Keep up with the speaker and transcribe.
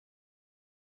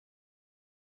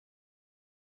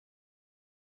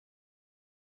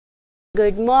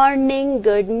Good morning,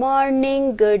 good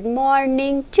morning, good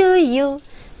morning to you.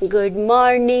 Good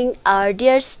morning, our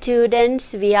dear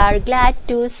students. We are glad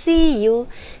to see you.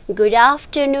 Good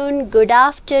afternoon, good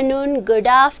afternoon, good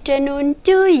afternoon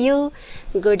to you.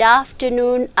 Good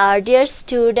afternoon, our dear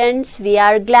students. We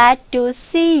are glad to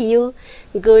see you.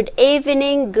 Good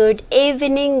evening, good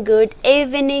evening, good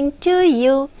evening to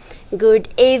you. Good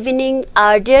evening,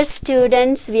 our dear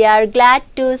students. We are glad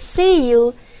to see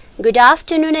you. Good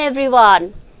afternoon,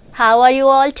 everyone. How are you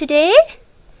all today?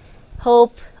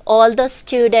 Hope all the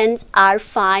students are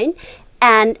fine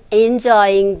and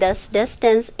enjoying this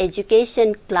distance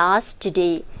education class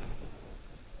today.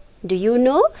 Do you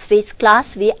know which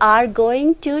class we are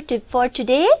going to for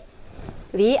today?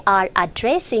 We are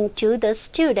addressing to the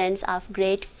students of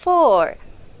grade 4.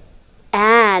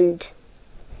 And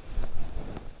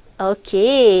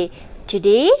okay,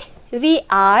 today we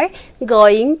are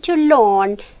going to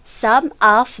learn some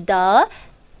of the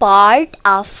part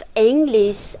of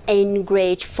English in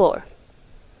grade 4.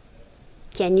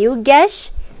 Can you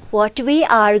guess what we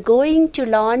are going to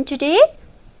learn today?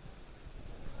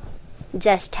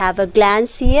 Just have a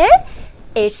glance here.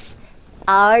 It's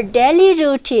our daily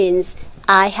routines.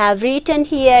 I have written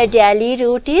here daily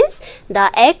routines,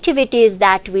 the activities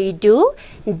that we do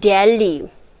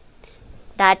daily.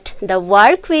 That the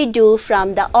work we do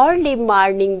from the early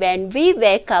morning when we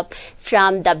wake up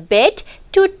from the bed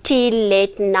to till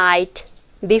late night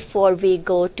before we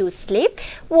go to sleep.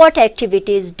 What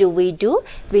activities do?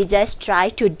 We just try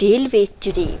to deal with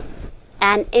today.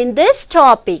 And in this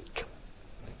topic,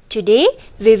 today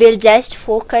we will just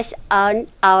focus on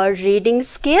our reading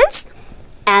skills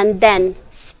and then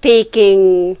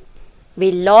speaking.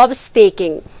 We love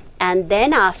speaking, and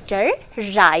then after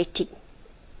writing.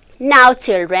 Now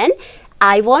children,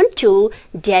 I want to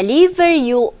deliver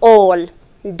you all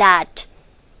that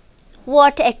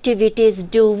what activities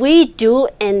do we do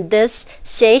in this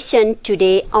session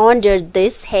today under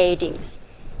these headings.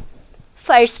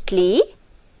 Firstly,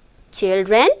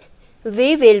 children,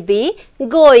 we will be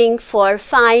going for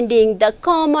finding the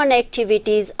common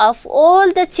activities of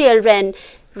all the children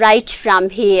right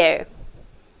from here.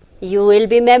 You will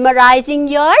be memorizing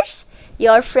yours.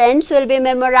 Your friends will be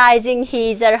memorizing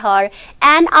his or her,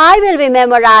 and I will be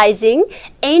memorizing,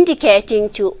 indicating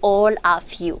to all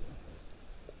of you.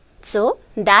 So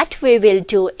that we will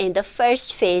do in the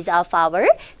first phase of our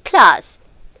class.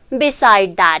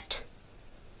 Beside that,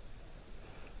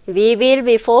 we will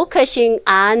be focusing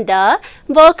on the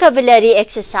vocabulary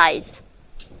exercise,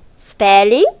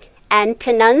 spelling and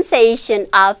pronunciation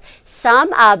of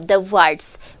some of the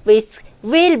words which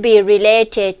will be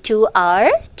related to our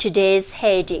today's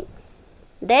heading.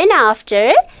 Then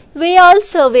after, we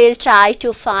also will try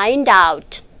to find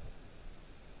out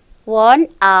one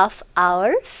of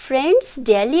our friends'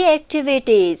 daily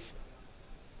activities.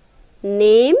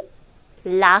 Name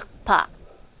Lakpa.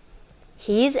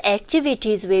 His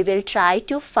activities we will try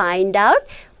to find out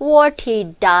what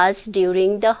he does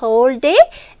during the whole day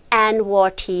and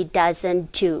what he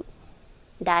doesn't do.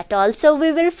 That also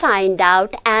we will find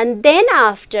out, and then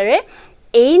after,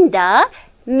 in the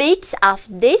midst of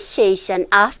this session,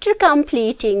 after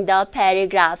completing the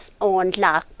paragraphs on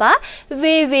Lakpa,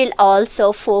 we will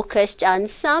also focus on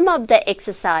some of the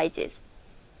exercises.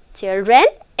 Children,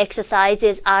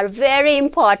 exercises are very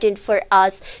important for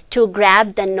us to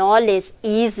grab the knowledge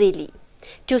easily,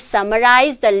 to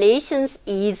summarize the lessons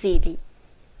easily.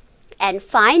 And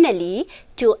finally,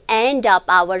 to end up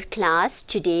our class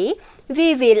today,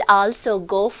 we will also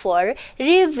go for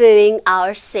reviewing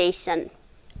our session.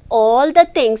 All the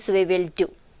things we will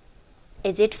do.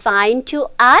 Is it fine to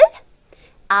all?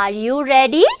 Are you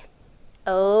ready?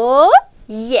 Oh,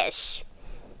 yes.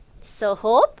 So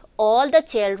hope all the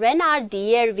children are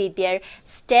there with their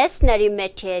stationery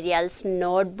materials,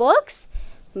 notebooks,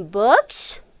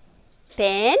 books,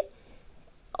 pen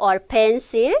or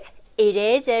pencil,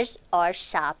 erasers or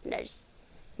sharpeners.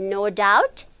 No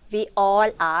doubt we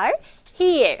all are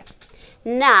here.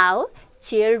 Now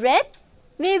children,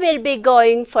 we will be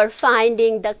going for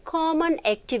finding the common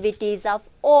activities of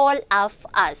all of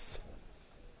us.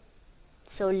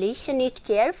 So listen it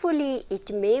carefully.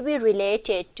 It may be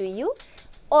related to you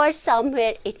or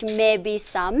somewhere it may be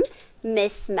some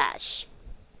mismatch.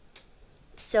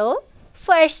 So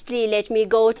firstly, let me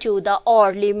go to the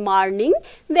early morning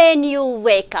when you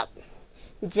wake up.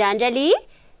 Generally,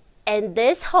 in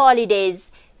these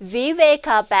holidays, we wake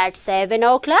up at 7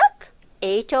 o'clock,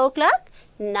 8 o'clock,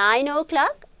 9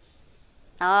 o'clock,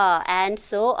 and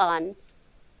so on.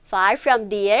 Far from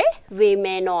there, we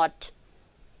may not.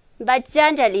 But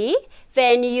generally,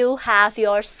 when you have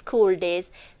your school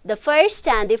days, the first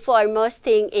and the foremost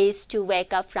thing is to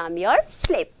wake up from your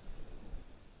sleep.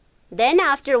 Then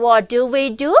after, what do?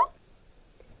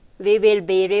 We will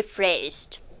be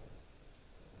refreshed.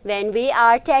 When we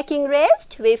are taking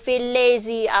rest, we feel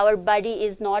lazy, our body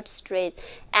is not stressed,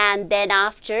 and then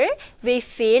after we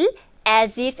feel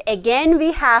as if again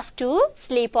we have to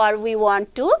sleep or we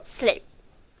want to sleep.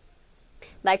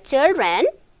 But children,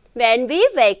 when we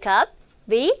wake up,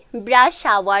 we brush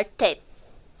our teeth.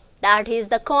 That is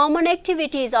the common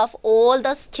activities of all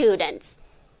the students.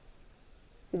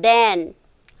 Then,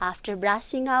 after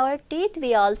brushing our teeth,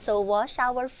 we also wash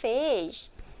our face.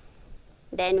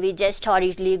 Then we just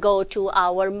hurriedly go to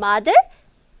our mother.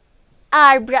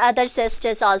 Our brothers,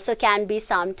 sisters also can be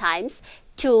sometimes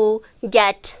to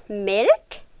get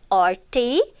milk or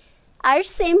tea or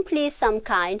simply some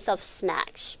kinds of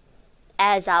snacks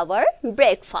as our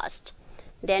breakfast.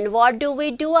 Then what do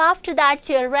we do after that,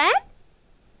 children?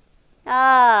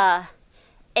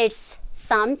 It's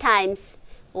sometimes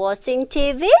watching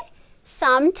TV,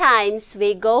 sometimes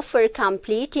we go for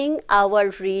completing our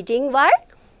reading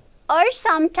work, or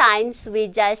sometimes we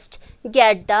just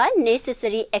get the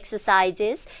necessary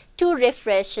exercises to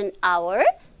refreshen our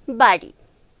body.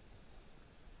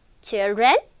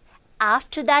 Children,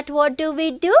 after that what do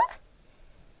we do?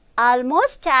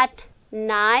 Almost at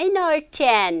 9 or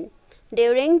 10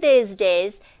 during these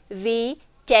days we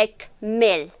take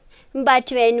meal.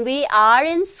 But when we are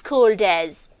in school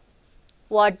days,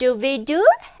 what do?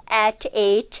 At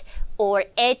 8 or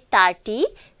 8:30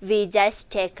 we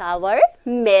just take our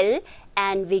meal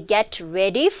and we get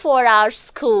ready for our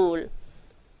school.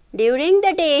 During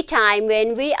the daytime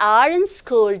when we are in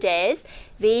school days,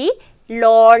 we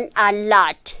learn a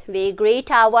lot. We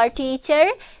greet our teacher,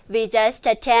 we just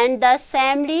attend the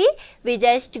assembly, we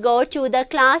just go to the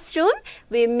classroom,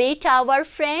 we meet our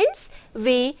friends,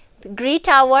 we greet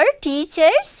our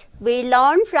teachers, we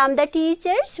learn from the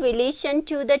teachers, we listen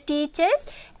to the teachers,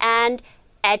 and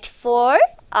at 4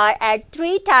 or at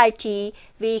 3:30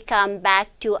 we come back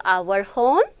to our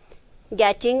home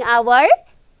getting our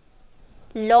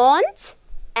lunch,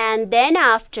 and then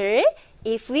after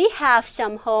if we have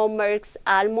some homeworks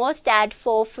almost at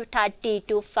 4:30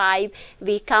 to 5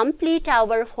 we complete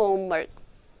our homework.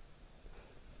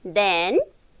 Then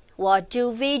what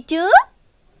do?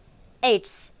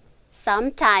 It's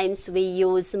sometimes we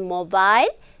use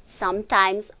mobile,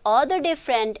 sometimes other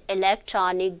different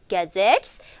electronic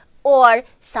gadgets, or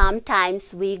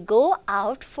sometimes we go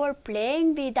out for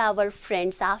playing with our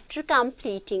friends after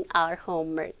completing our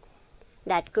homework.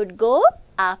 That could go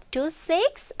up to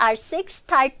 6 or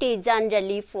 6:30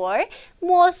 generally for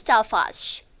most of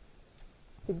us.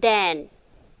 Then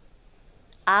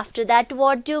after that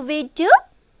what do?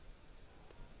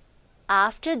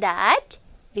 After that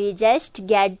we just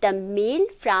get the meal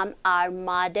from our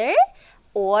mother,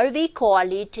 or we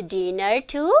call it dinner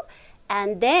too,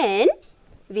 and then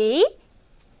we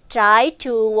try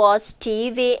to watch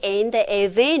TV in the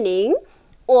evening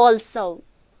also.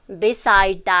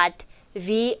 Beside that,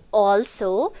 we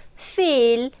also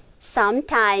feel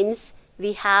sometimes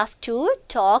we have to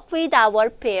talk with our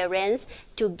parents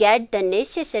to get the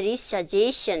necessary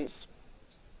suggestions,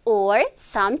 or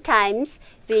sometimes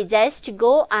we just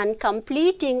go on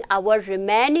completing our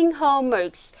remaining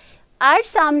homeworks, or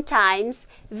sometimes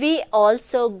we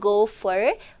also go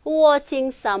for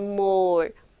watching some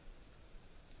more,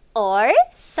 or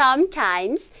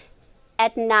sometimes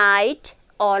at night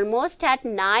almost at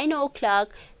 9 o'clock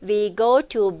we go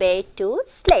to bed to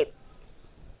sleep,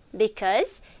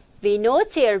 because we know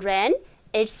children,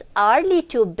 it's early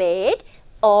to bed,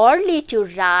 early to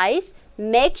rise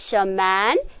makes a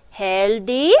man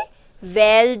healthy,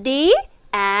 wealthy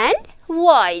and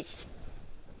wise.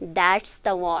 That's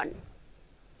the one.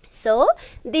 So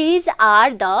these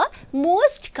are the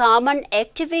most common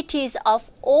activities of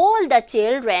all the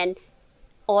children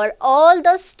or all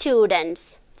the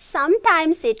students.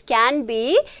 Sometimes it can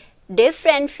be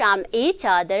different from each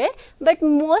other, but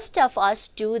most of us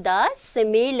do the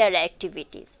similar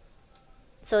activities.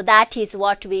 So that is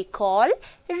what we call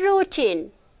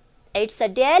routine. It's a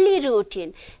daily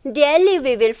routine. Daily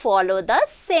we will follow the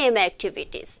same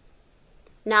activities.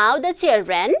 Now the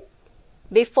children,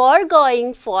 before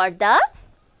going for the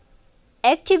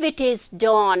activities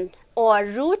done or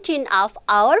routine of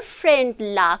our friend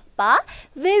Lakpa,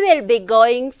 we will be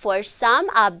going for some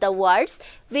of the words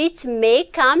which may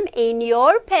come in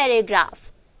your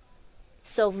paragraph.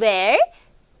 So where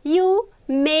you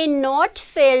may not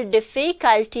feel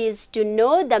difficulties to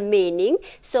know the meaning.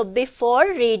 So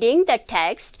before reading the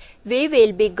text, we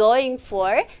will be going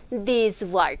for these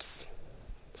words.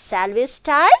 Shall we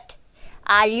start?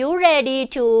 Are you ready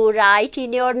to write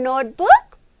in your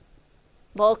notebook?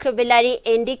 Vocabulary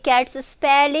indicates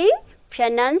spelling,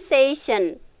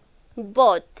 pronunciation,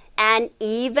 both, and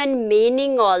even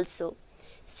meaning also.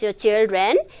 So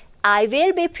children, I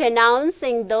will be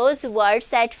pronouncing those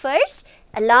words at first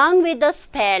along with the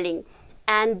spelling,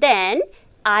 and then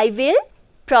I will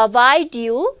provide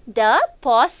you the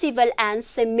possible and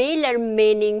similar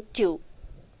meaning too.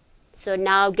 So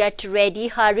now get ready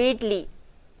hurriedly.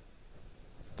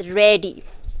 Ready.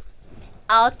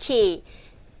 Okay.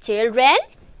 Children,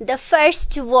 the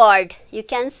first word you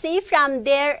can see from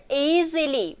there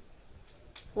easily.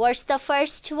 What's the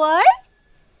first word?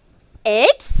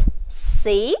 It's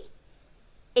C-E-L-E-B-R-A-T-E-S,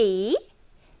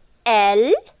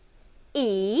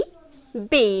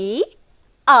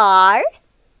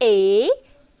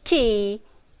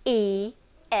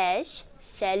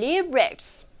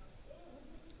 celebrates.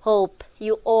 Hope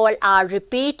you all are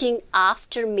repeating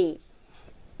after me.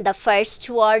 The first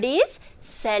word is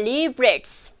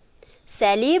celebrates.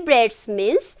 Celebrates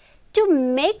means to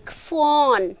make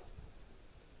fun,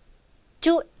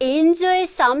 to enjoy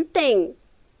something,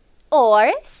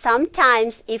 or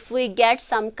sometimes if we get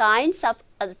some kinds of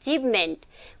achievement,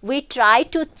 we try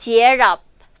to cheer up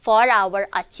for our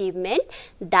achievement.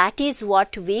 That is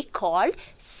what we call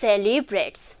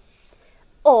celebrates.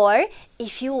 Or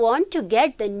if you want to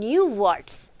get the new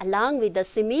words along with the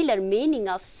similar meaning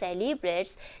of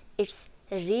celebrates, it's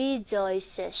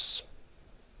rejoices.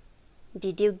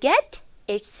 Did you get?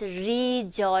 It's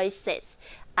rejoices.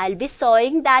 I'll be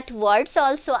showing that words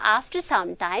also after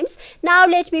some times. Now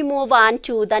let me move on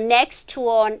to the next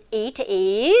one. It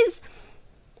is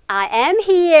I am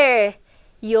here.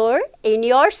 In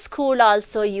your school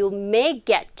also you may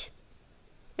get.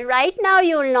 Right now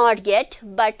you will not get,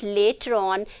 but later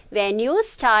on when you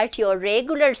start your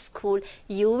regular school,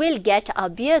 you will get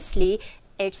obviously.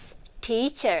 It's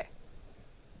teacher.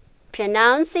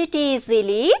 Pronounce it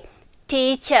easily.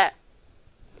 Teacher.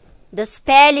 The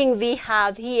spelling we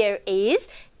have here is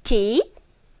T-E-A-C-H-E-R,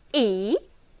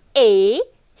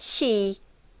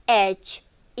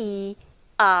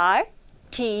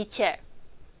 teacher.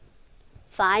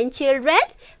 Fine children.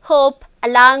 Hope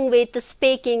along with the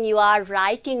speaking you are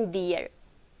writing there.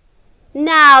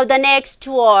 Now the next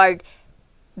word.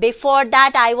 Before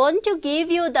that I want to give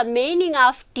you the meaning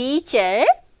of teacher.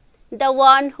 The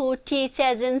one who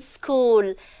teaches in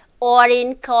school or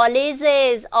in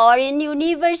colleges or in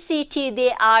university,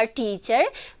 they are teacher.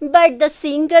 But the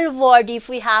single word if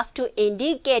we have to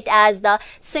indicate as the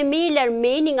similar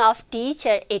meaning of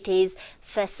teacher, it is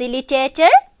facilitator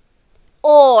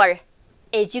or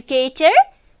educator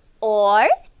or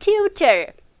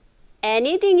tutor.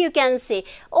 Anything you can say.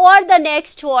 Or the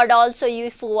next word also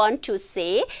if you want to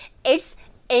say, it's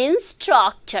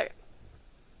instructor.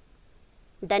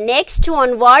 The next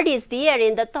one word is there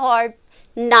in the third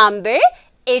number.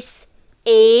 It's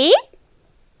A.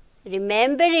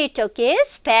 Remember it, okay?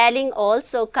 Spelling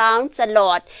also counts a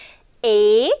lot.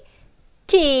 A,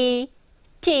 T,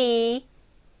 T,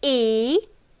 E,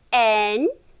 N,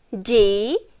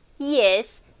 D.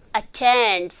 Yes,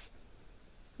 attends.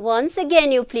 Once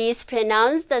again you please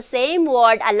pronounce the same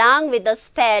word along with the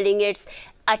spelling. It's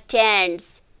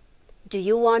attends. Do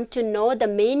you want to know the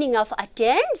meaning of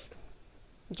attends?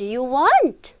 Do you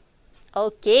want?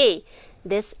 Okay,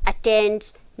 this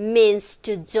attends means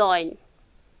to join,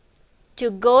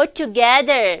 to go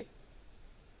together.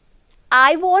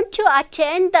 I want to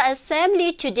attend the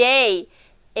assembly today.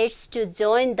 It's to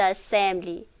join the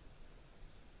assembly.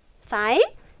 Fine?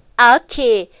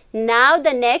 Okay, now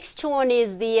the next one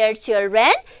is there,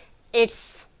 children.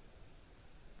 It's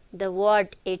the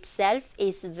word itself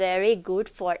is very good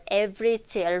for every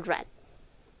children.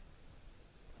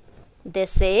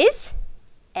 This is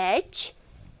HOMEWORK.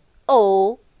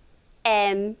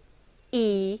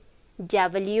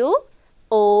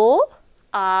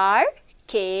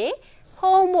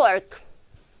 Homework.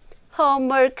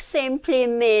 Homework simply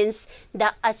means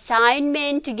the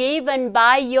assignment given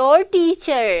by your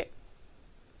teacher,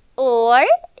 or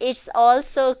it's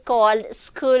also called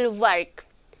schoolwork.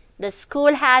 The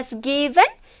school has given,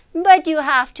 but you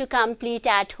have to complete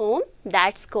at home.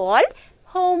 That's called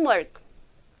homework.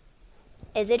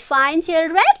 Is it fine,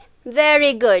 children?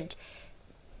 Very good.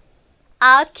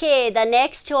 Okay, the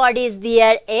next word is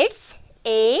there. It's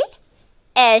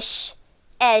ASSEMBLY,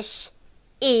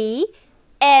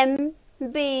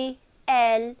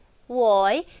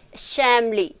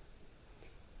 assembly.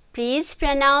 Please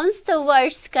pronounce the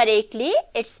words correctly.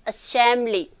 It's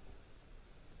assembly.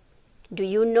 Do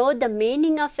you know the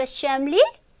meaning of assembly?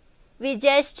 We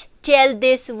just tell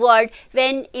this word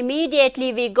when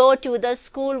immediately we go to the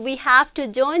school. We have to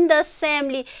join the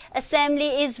assembly.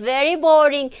 Assembly is very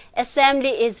boring. Assembly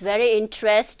is very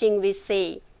interesting, we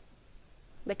say.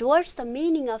 But what's the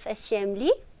meaning of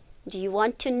assembly? Do you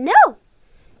want to know?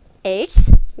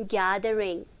 It's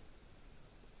gathering.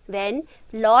 When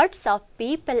lots of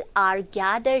people are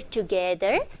gathered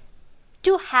together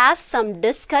to have some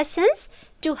discussions,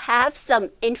 to have some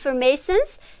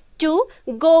informations, to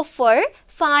go for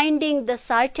finding the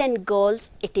certain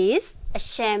goals, it is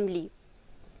assembly.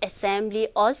 Assembly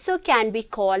also can be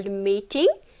called meeting,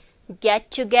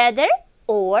 get together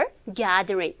or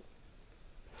gathering.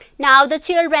 Now the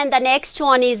children, the next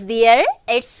one is there.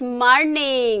 It's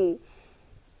morning.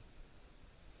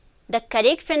 The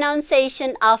correct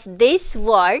pronunciation of this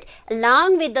word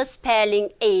along with the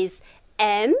spelling is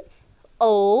M-O-R-N-I-N-G,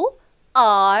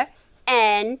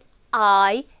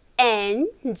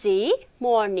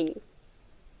 morning.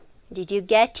 Did you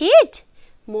get it?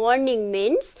 Morning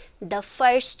means the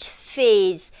first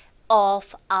phase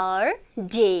of our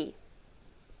day.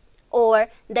 Or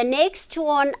the next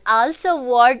one also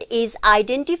word is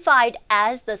identified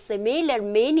as the similar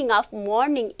meaning of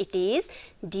morning. It is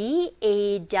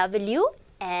D-A-W-N,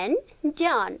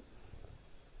 dawn.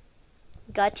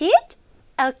 Got it?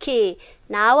 Okay,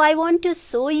 now I want to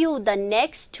show you the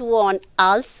next one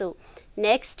also.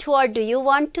 Next word, do you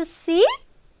want to see?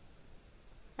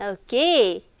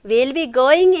 Okay, we'll be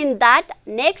going in that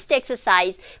next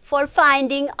exercise for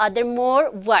finding other more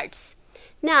words.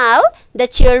 Now, the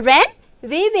children,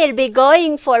 we will be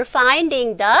going for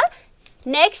finding the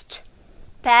next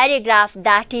paragraph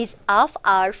that is of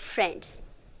our friends.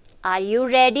 Are you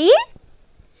ready?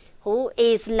 Who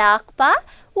is Lakpa?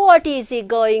 What is he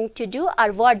going to do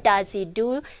or what does he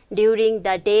do during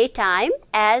the daytime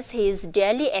as his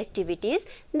daily activities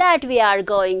that we are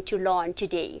going to learn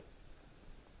today?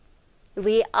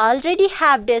 We already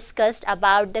have discussed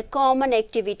about the common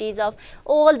activities of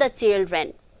all the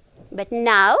children. But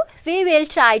now we will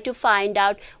try to find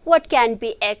out what can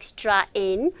be extra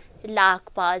in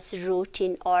Lakpa's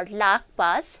routine or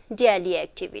Lakpa's daily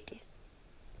activities.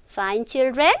 Fine,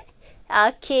 children?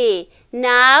 Okay,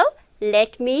 now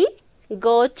let me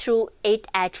go through it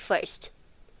at first.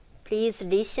 Please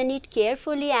listen it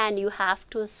carefully and you have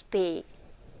to speak.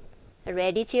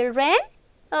 Ready, children?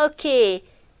 Okay,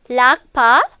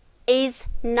 Lakpa is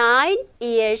 9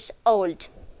 years old.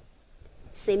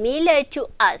 Similar to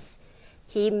us.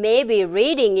 He may be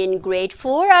reading in grade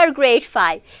 4 or grade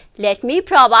 5. Let me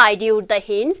provide you the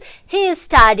hints. He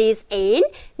studies in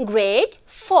grade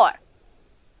 4.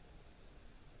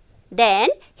 Then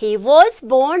he was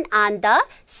born on the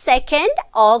 2nd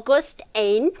August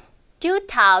in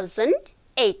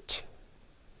 2008.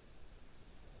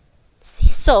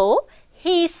 So,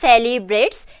 he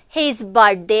celebrates his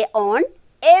birthday on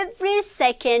every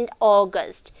 2nd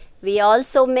August. We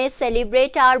also may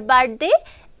celebrate our birthday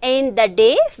in the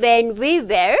day when we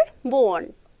were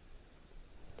born.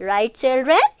 Right,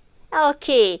 children?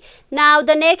 Okay. Now,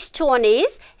 the next one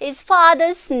is, his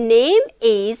father's name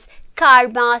is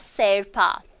Karma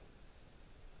Sherpa.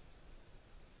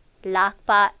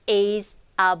 Lakpa is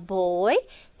a boy.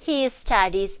 He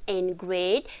studies in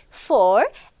grade 4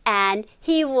 and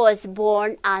he was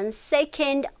born on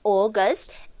 2nd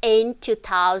August in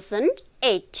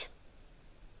 2008.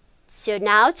 So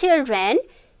now, children,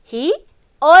 he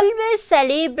always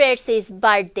celebrates his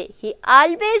birthday. He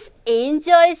always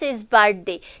enjoys his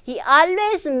birthday. He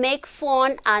always makes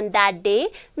fun on that day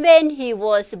when he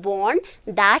was born.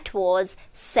 That was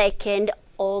 2nd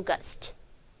August.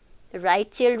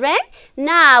 Right, children?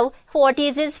 Now, what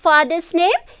is his father's name?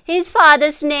 His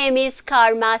father's name is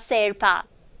Karma Sherpa.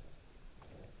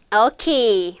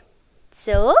 Okay.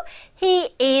 So, he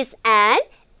is an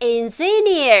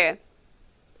engineer.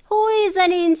 Who is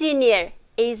an engineer?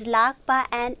 Is Lakpa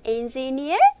an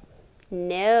engineer?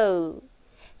 No.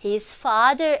 His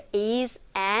father is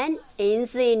an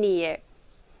engineer.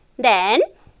 Then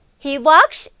he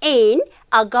works in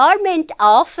a government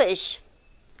office.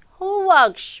 Who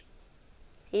works?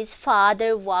 His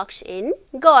father works in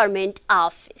government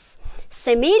office.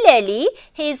 Similarly,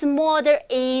 his mother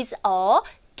is a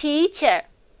teacher.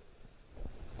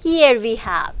 Here we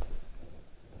have.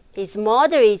 His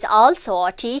mother is also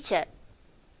a teacher.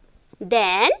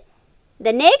 Then,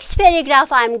 the next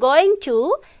paragraph I am going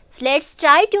to, let's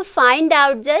try to find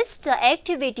out just the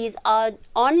activities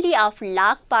only of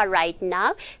Lakpa right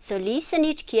now. So, listen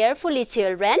it carefully,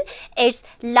 children. It's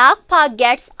Lakpa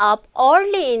gets up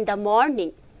early in the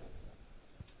morning.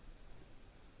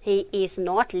 He is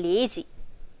not lazy.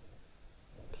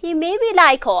 He may be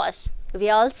like us. We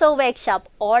also wakes up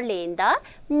early in the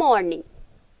morning.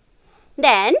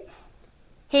 Then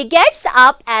he gets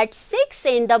up at 6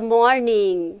 in the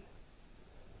morning.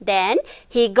 Then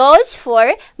he goes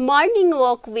for morning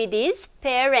walk with his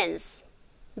parents.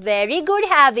 Very good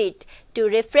habit to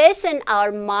refreshen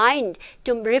our mind,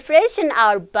 to refreshen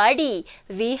our body.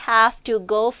 We have to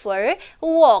go for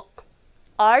walk.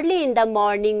 Early in the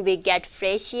morning we get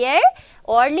fresh air.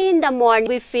 Early in the morning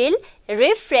we feel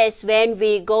refreshed when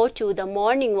we go to the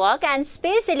morning walk, and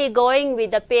especially going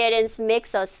with the parents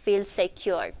makes us feel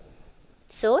secure.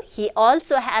 So he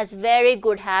also has very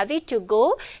good habit to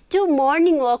go to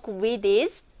morning walk with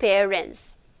his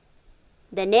parents.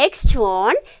 The next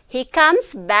one, he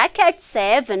comes back at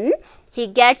 7, he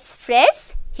gets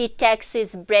fresh, he takes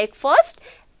his breakfast,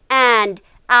 and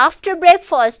after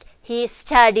breakfast he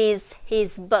studies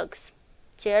his books.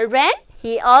 Children,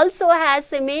 he also has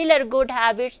similar good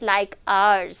habits like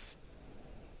ours.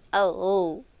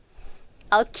 Oh,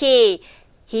 okay.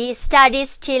 He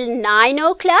studies till 9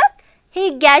 o'clock.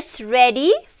 He gets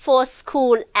ready for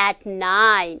school at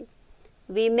 9.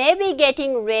 We may be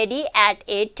getting ready at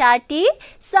 8:30.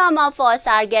 Some of us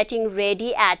are getting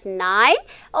ready at 9.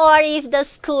 Or if the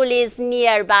school is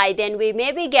nearby, then we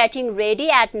may be getting ready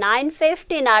at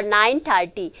 9:15 or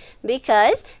 9:30.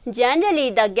 Because generally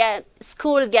the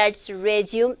school gets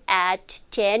resumed at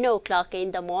 10 o'clock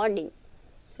in the morning.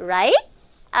 Right?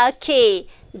 Okay.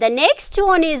 The next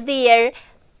one is there.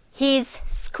 His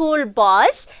school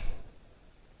bus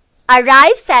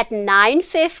arrives at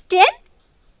 9:15.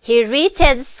 He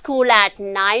reaches school at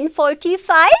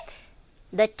 9:45.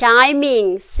 The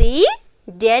timing, see,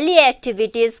 daily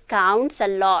activities counts a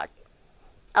lot.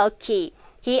 Okay,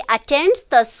 he attends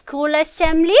the school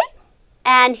assembly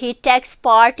and he takes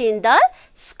part in the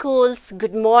school's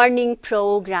good morning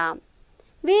program.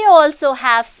 We also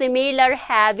have similar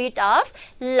habit of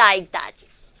like that.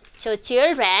 So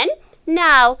children,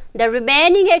 now the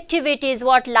remaining activities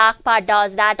what Lakpa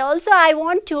does, that also I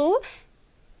want to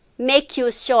make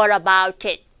you sure about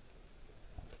it.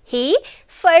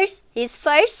 His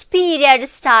first period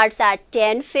starts at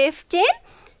 10:15,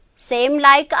 same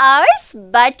like ours,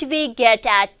 but we get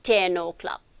at 10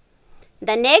 o'clock.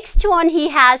 The next one, he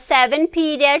has 7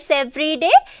 periods every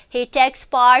day. He takes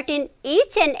part in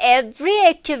each and every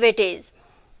activities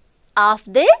of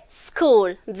the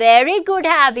school. Very good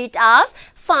habit of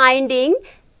finding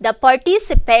the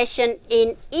participation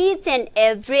in each and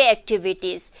every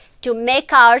activities to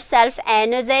make ourselves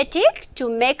energetic, to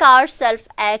make ourselves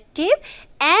active,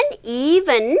 and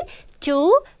even to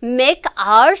make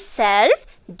ourselves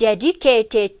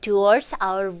dedicated towards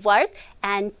our work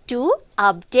and to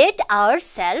update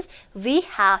ourselves. We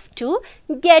have to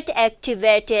get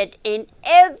activated in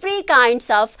every kinds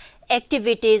of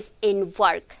activities in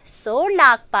work. So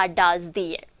Lakpa does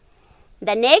there.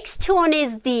 The next one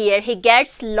is there. He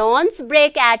gets lunch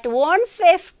break at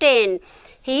 1:15.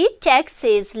 He takes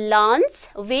his lunch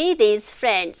with his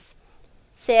friends.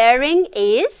 Sharing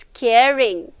is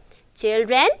caring.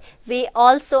 Children, we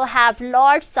also have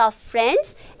lots of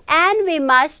friends and we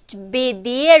must be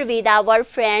there with our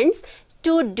friends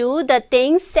to do the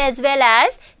things as well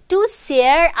as to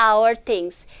share our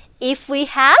things. If we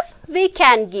have, we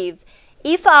can give.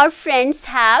 If our friends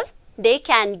have, they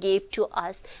can give to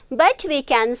us, but we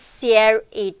can share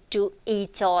it to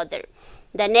each other.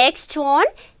 The next one,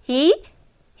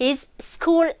 his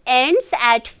school ends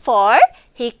at 4.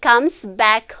 He comes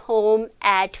back home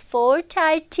at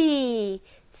 4:30.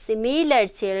 Similar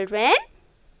children,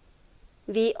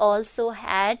 we also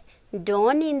had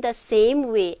done in the same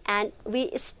way and we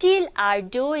still are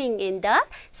doing in the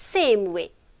same way.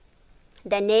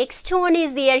 The next one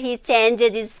is there. He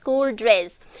changes his school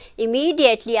dress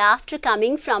immediately after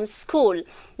coming from school.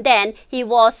 Then he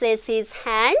washes his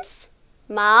hands,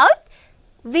 mouth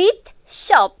with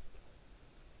soap.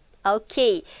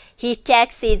 Okay, he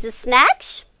takes his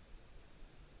snacks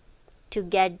to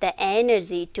get the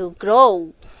energy to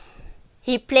grow.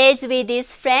 He plays with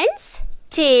his friends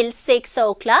till 6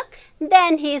 o'clock.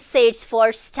 Then he sits for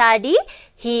study.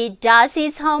 He does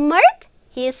his homework.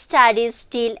 He studies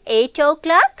till 8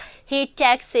 o'clock. He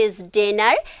takes his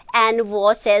dinner and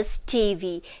watches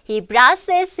TV. He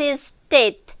brushes his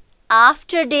teeth.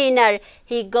 After dinner,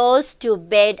 he goes to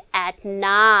bed at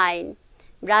 9.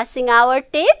 Brushing our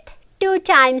teeth 2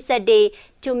 times a day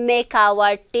to make our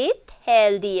teeth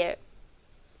healthier,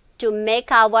 to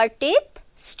make our teeth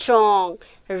strong,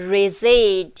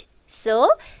 rigid. So,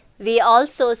 we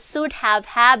also should have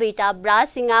habit of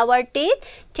brushing our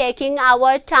teeth, taking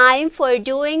our time for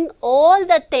doing all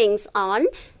the things on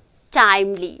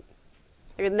timely.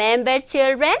 Remember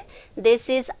children, this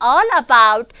is all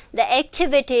about the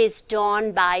activities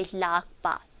done by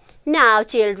Lakpa. Now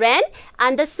children,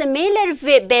 on the similar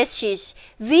basis,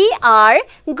 we are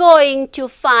going to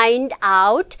find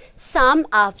out some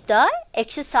of the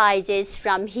exercises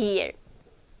from here.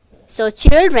 So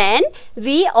children,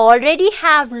 we already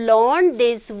have learned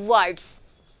these words.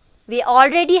 We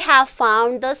already have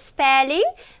found the spelling,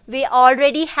 we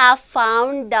already have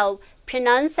found the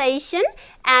pronunciation,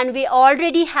 and we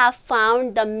already have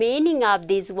found the meaning of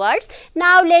these words.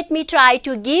 Now let me try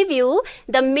to give you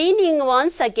the meaning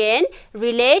once again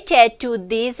related to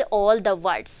these all the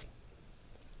words.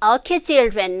 Okay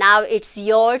children, now it's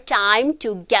your time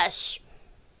to guess.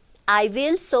 I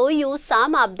will show you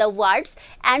some of the words,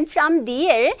 and from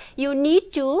there you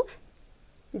need to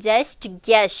just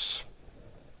guess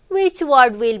which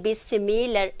word will be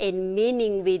similar in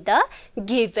meaning with the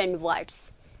given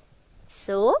words.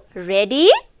 So, ready?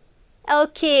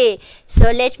 Okay,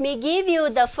 so let me give you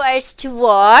the first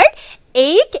word.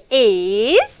 It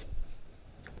is,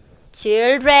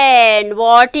 children,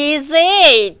 what is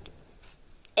it?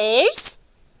 It's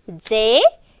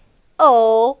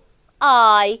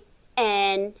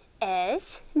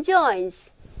Joins,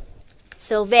 joins.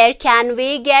 So, where can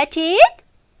we get it?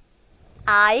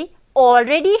 I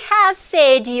already have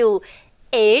said you,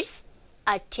 it's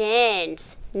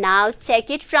attends. Now check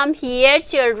it from here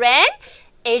children,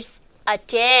 it's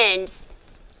attends.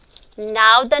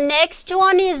 Now the next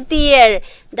one is there.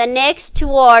 The next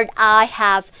word I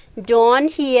have done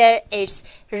here, it's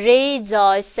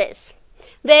rejoices.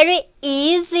 Very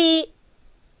easy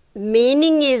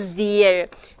meaning is there.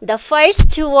 The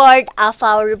first word of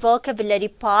our vocabulary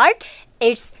part,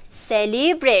 it's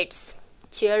celebrates.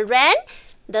 Children,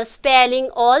 the spelling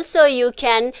also you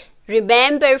can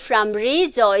remember from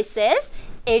rejoices,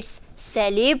 it's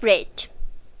celebrate.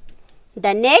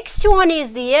 The next one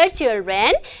is there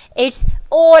children, it's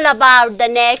all about the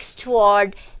next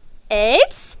word,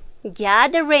 it's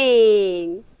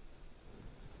gathering.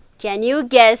 Can you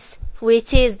guess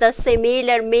which is the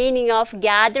similar meaning of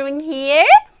gathering here?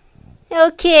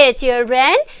 Okay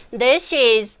children, this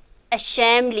is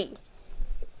assembly.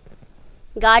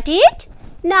 Got it?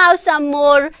 Now some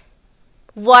more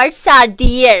words are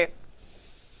there.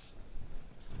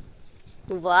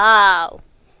 Wow!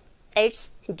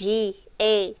 It's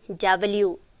D-A-W-N,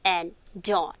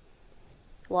 dawn.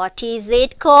 What is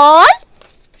it called?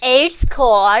 It's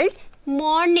called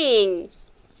morning.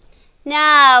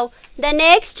 Now, the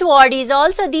next word is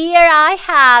also there I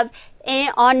have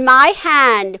on my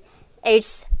hand.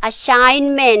 It's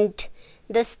assignment.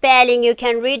 The spelling you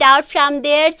can read out from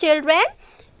there children.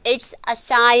 It's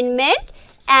assignment,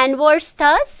 and what's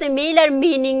the similar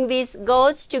meaning which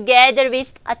goes together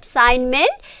with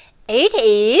assignment? It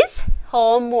is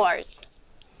homework.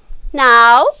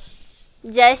 Now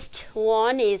just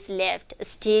one is left.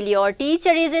 Still your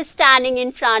teacher is standing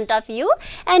in front of you,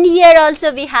 and here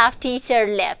also we have teacher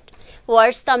left.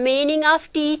 What's the meaning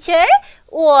of teacher?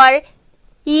 Or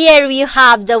here we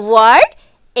have the word,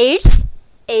 it's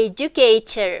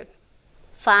educator.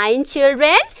 Fine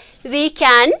children, we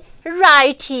can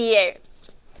write here.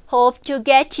 Hope to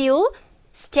get you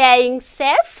staying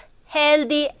safe,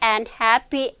 healthy and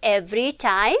happy every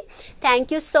time.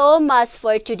 Thank you so much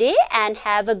for today and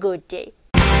have a good day.